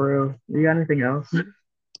episode for real. You got anything else?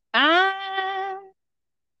 Um,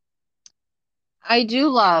 I do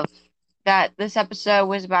love that this episode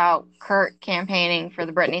was about Kurt campaigning for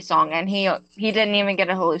the Britney song, and he didn't even get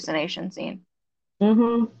a hallucination scene.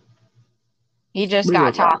 Mm-hmm. He just We got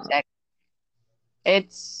were wild. toxic.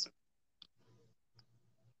 It's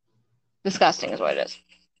disgusting, is what it is.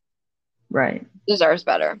 Right. Deserves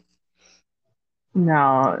better.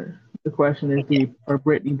 Now, the question is, do you prefer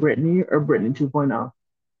Brittany or Brittany 2.0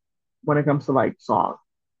 when it comes to like songs?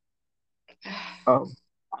 Oh,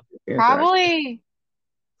 interaction. Probably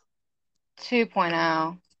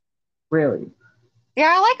 2.0. Really?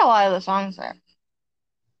 Yeah, I like a lot of the songs there.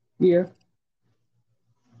 Yeah.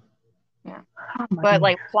 Yeah. Oh my But God.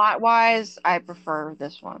 like plot wise, I prefer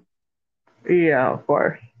this one. Yeah, of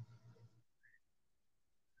course.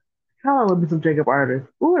 I love me some Jacob Artist.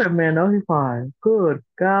 Ooh, that man, no, he's fine. Good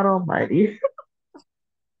God Almighty.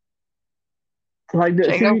 Like,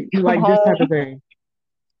 Jacob, see, come like this type home. of thing.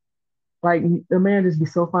 Like the man just be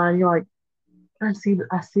so fine. You're like, I see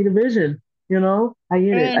the vision. I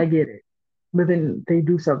get it, Mm, I get it. But then they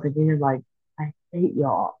do something, and you're like, I hate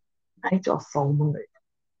y'all. I hate y'all so much.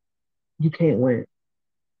 You can't win.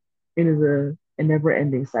 It is a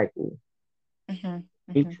never-ending cycle. mhm,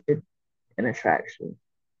 mhm. Hatred and attraction.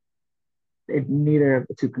 Neither of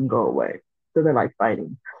the two can go away. So they're like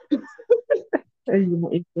fighting.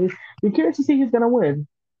 And you're curious to see who's gonna win.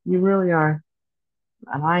 You really are,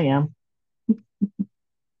 and I am.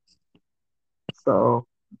 So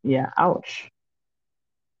yeah, ouch.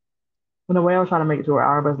 In a way, I was trying to make it to an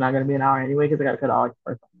hour, but it's not gonna be an hour anyway because I gotta cut out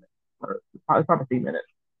like 45 minutes. Or probably 3 minutes.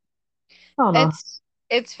 I don't know.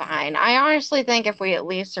 It's fine. I honestly think if we at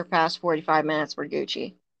least surpass 45 minutes, we're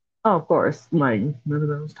Gucci. Oh, of course. Like,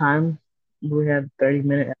 remember those times we had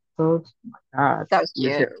 30-minute episodes? Oh my God, That was we were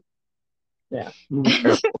cute. terrible. Yeah, we were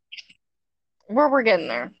terrible. We're getting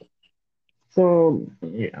there. So,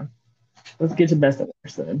 yeah, let's get to best of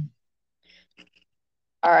worst then.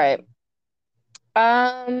 All right.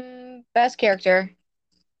 Best character.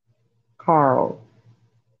 Carl,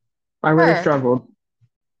 I really Her. struggled.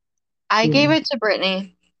 I gave Hmm. it to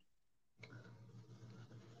Brittany.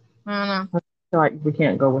 I don't know. I feel like we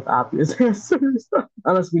can't go with obvious answers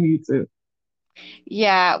unless we need to.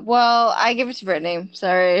 Yeah, well, I give it to Brittany.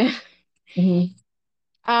 Sorry. Hmm.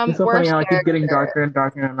 It's so funny Worst how it keeps getting character. darker and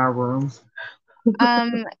darker in our rooms.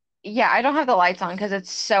 Um, yeah, I don't have the lights on because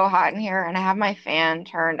it's so hot in here, and I have my fan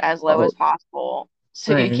turned as low Oh, as possible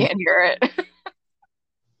so you same, can't hear it.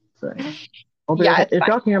 same. Hope Yeah, it's if fine.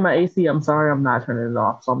 y'all can hear my AC, I'm sorry I'm not turning it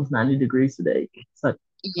off. It's almost 90 degrees today. It's like,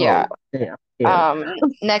 Yeah. oh, damn, yeah.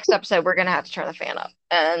 Next episode we're gonna have to turn the fan up,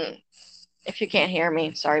 and if you can't hear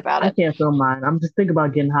me, sorry about I it. can't feel mine. I'm just thinking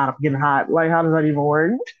about getting hot. I'm getting hot. Like, how does that even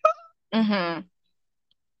work? Mm-hmm.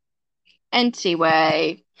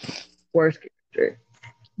 Anyway, Worst character.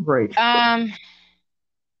 Great. um,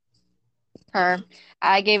 her.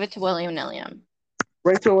 I gave it to William Nilliam.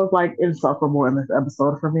 Rachel was like insufferable in this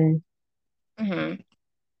episode for me. Mm-hmm.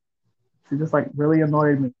 She just like really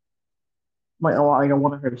annoyed me. Like, oh, like, I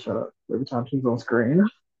wanted her to shut up every time she's on screen.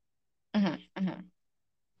 Mm-hmm. Mm-hmm.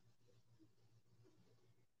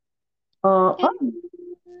 Uh,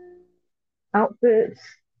 outfits.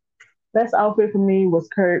 Best outfit for me was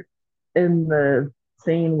Kurt in the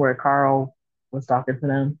scene where Carl was talking to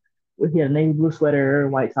them. He had a navy blue sweater,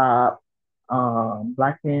 white top,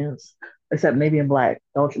 black pants, except navy and black.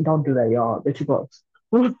 Don't do that, y'all. They're too close.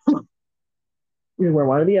 You wear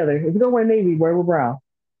one or the other. If you don't wear navy, wear with brown.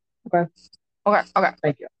 Okay. Okay, okay,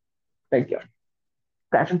 Thank you. Thank you.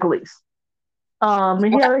 Fashion police. okay.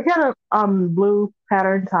 He had a blue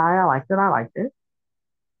pattern tie. I liked it. I liked it.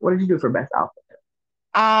 What did you do for best outfit?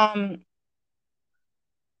 Um,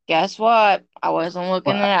 guess what? I wasn't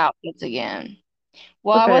looking What? at outfits again.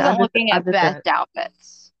 Well, I Okay, wasn't looking I at did best that.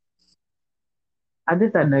 outfits. I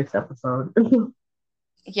did that next episode.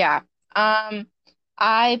 Yeah. Um,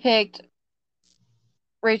 I picked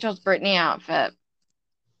Rachel's Brittany outfit.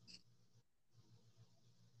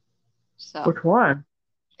 So, Which one?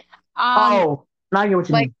 um, Oh, now I get what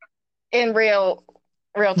you like mean. in real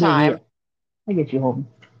Yeah, yeah. time, I get you home.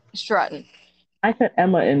 strutting. I said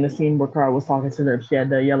Emma in the scene where Carl was talking to them. She had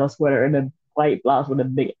the yellow sweater and the white blouse with a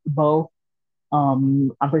big bow.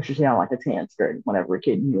 I'm pretty sure she had like a tan skirt whenever a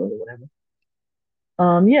kid knew it or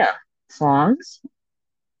whatever. Yeah. Songs.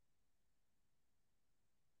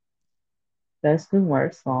 Best and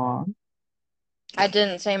worst song. I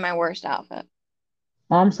didn't say my worst outfit.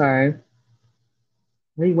 Oh, I'm sorry.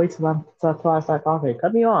 Wait till I start talking.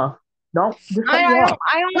 Cut me off. Don't just cut me off.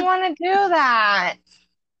 I don't want to do that.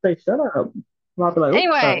 Say shut up. I'll be like, oops,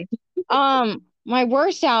 Anyway, sorry. my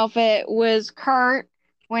worst outfit was Kurt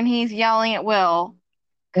when he's yelling at Will,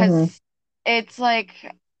 Hmm. because it's like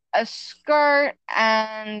a skirt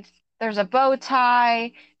and there's a bow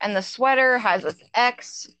tie and the sweater has this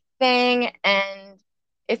X thing and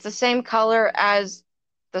it's the same color as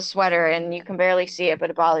the sweater and you can barely see it, but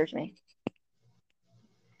it bothers me.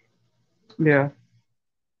 Yeah.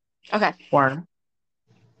 Okay, Or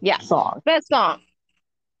yeah. song. Best song.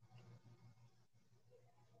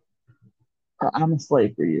 I'm a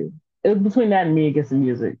slave for you. It was between that and me against the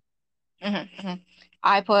music. Hmm.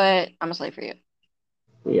 I put I'm a slave for you.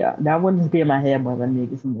 Yeah, that wouldn't just be in my head more than me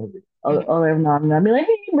against the music. Hmm. Other than that, I'd be like,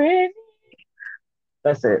 hey, Brittany.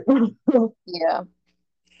 That's it. Yeah.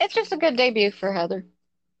 It's just a good debut for Heather.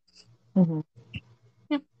 Mhm.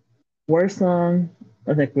 Yeah. Worst song,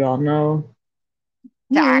 I think we all know.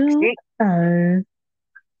 You Taxi. are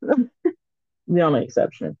the only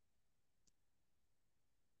exception.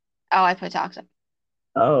 Oh, I put toxic.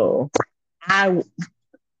 Oh, I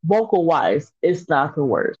vocal wise, it's not the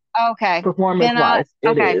worst. Okay. Performance wise,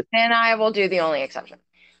 it is. Then I will do the only exception.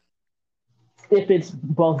 If it's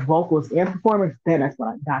both vocals and performance, then that's when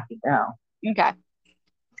I knock it down. Okay.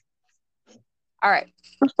 All right.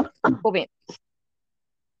 Cool bean.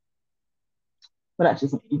 But that's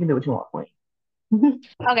just me. You can do what you want, Queen.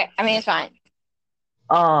 Okay. I mean, it's fine.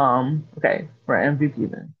 Okay, for MVP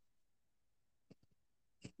then.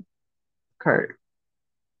 Kurt.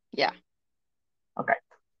 Yeah. Okay,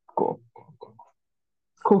 cool.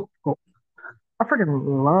 Cool, cool. I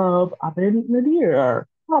freaking love I've been Nadir.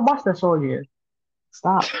 I watch that show again.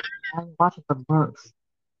 Stop. I haven't watched it for months.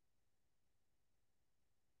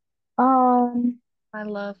 Um, I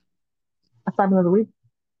love. I started another week.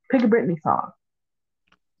 Pick a Britney song.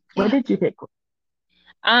 What Yeah. did you pick?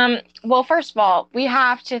 Well, first of all, we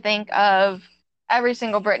have to think of every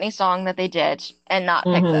single Britney song that they did and not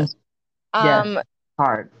pick Mm-hmm. this. Yes. Um,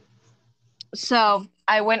 Hard. so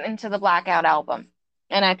I went into the Blackout album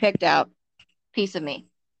and I picked out Piece of Me.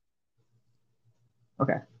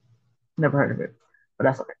 Okay. Never heard of it, but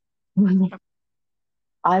that's okay.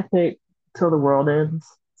 I picked Till the World Ends,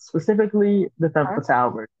 specifically the Femme Sure. Fatale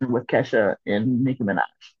version with Kesha and Nicki Minaj.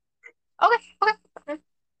 Okay, okay. Okay.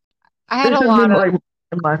 I had This a has lot been of like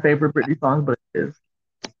my favorite Britney songs, but it is.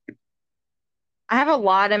 I have a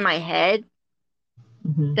lot in my head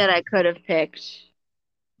Mm-hmm, that I could have picked.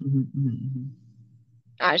 mm-hmm, mm-hmm.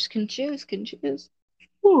 I just can choose.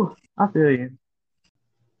 Whew, I feel you.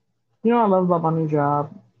 You know what I love about my new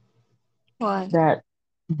job? What? That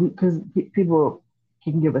because people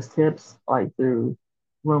can give us tips like through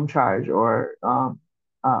room charge or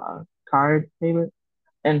card payment.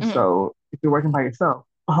 And Hmm. so if you're working by yourself,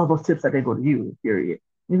 all those tips that they go to you, period.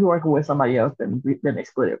 If you're working with somebody else, then they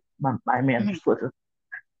split it. My manager Hmm. splits it.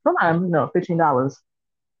 Sometimes, $15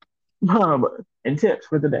 um, in tips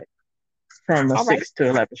for the day from a All right. 6 to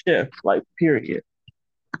 11 shift, like period.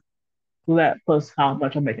 So that plus how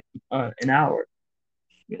much I'm making an hour,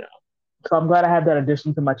 you know. So I'm glad I have that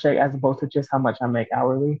addition to my check as opposed to just how much I make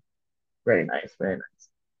hourly. Very nice, very nice.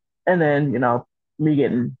 And then, me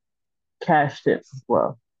getting cash tips as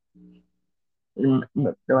well.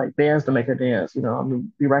 They're like bands to make her dance, I'm gonna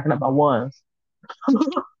be racking up my ones.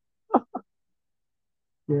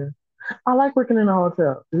 Yeah. I like working in a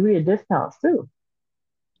hotel. We get discounts too.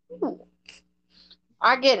 Ooh,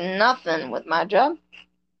 I get nothing with my job.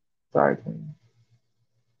 Sorry, Queen.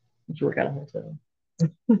 You work at a hotel.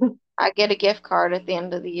 I get a gift card at the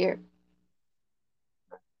end of the year.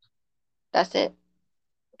 That's it.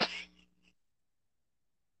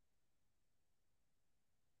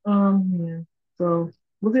 Yeah. So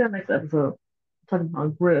we'll see our next episode. Talking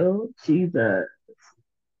about grilled cheeses.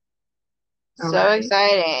 All So right.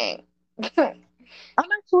 exciting.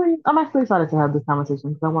 I'm actually excited to have this conversation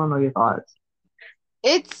because I want to know your thoughts.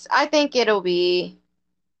 I think it'll be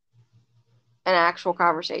an actual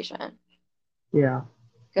conversation Yeah.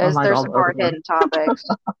 because Unlike there's all some the other hard ones. hitting topics.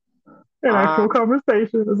 An actual Um,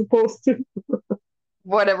 conversation as opposed to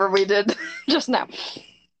whatever we did just now.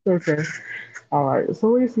 okay. All right.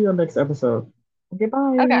 So we'll see you on next episode. Okay,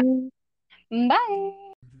 Okay. bye. Bye.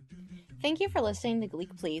 Thank you for listening to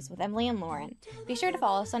Gleek Please with Emily and Lauren. Be sure to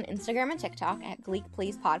follow us on Instagram and TikTok at Gleek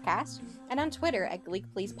Please Podcast and on Twitter at Gleek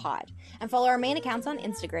Please Pod. And follow our main accounts on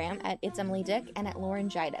Instagram at It's Emily Dick and at Lauren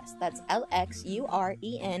Gitis. That's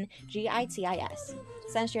LXURENGITIS.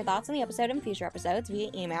 Send us your thoughts on the episode and future episodes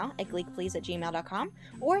via email at gleekplease@gmail.com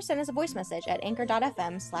or send us a voice message at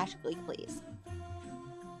anchor.fm/gleekplease.